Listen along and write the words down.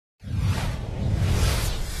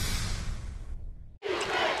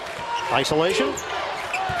Isolation.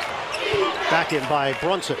 Back in by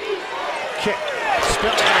Brunson. Kick.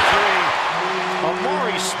 Spellman three.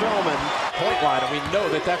 Omari Spellman. Point line, and we know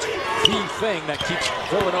that that's the thing that keeps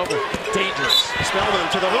Villanova dangerous.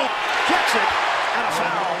 Spellman to the hoop. Gets it. And a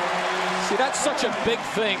foul. See, that's such a big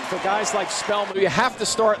thing for guys like Spellman. You have to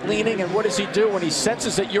start leaning, and what does he do? When he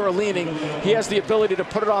senses that you're leaning, he has the ability to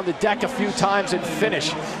put it on the deck a few times and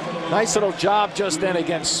finish. Nice little job just then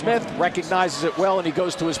against Smith. Recognizes it well, and he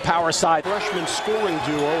goes to his power side. Freshman scoring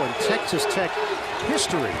duo in Texas Tech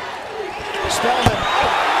history. Spellman.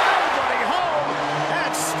 Nobody home.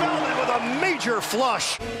 And Spellman with a major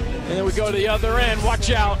flush. And then we go to the other end. Watch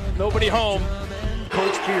out. Nobody home.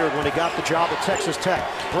 Coach Beard when he got the job at Texas Tech.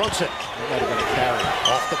 Brunson. Might have been a carry.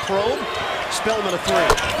 Off the probe. Spellman a three.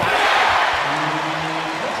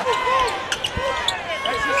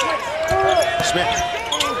 Smith.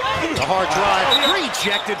 The hard drive.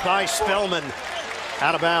 Rejected by Spellman.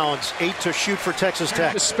 Out of bounds. 8 to shoot for Texas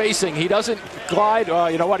Tech. The spacing. He doesn't glide.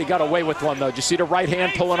 You know what? He got away with one, though. Did you see the right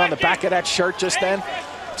hand pulling on the back of that shirt just then?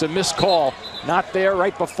 It's a missed call. Not there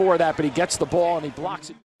right before that, but he gets the ball and he blocks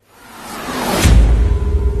it.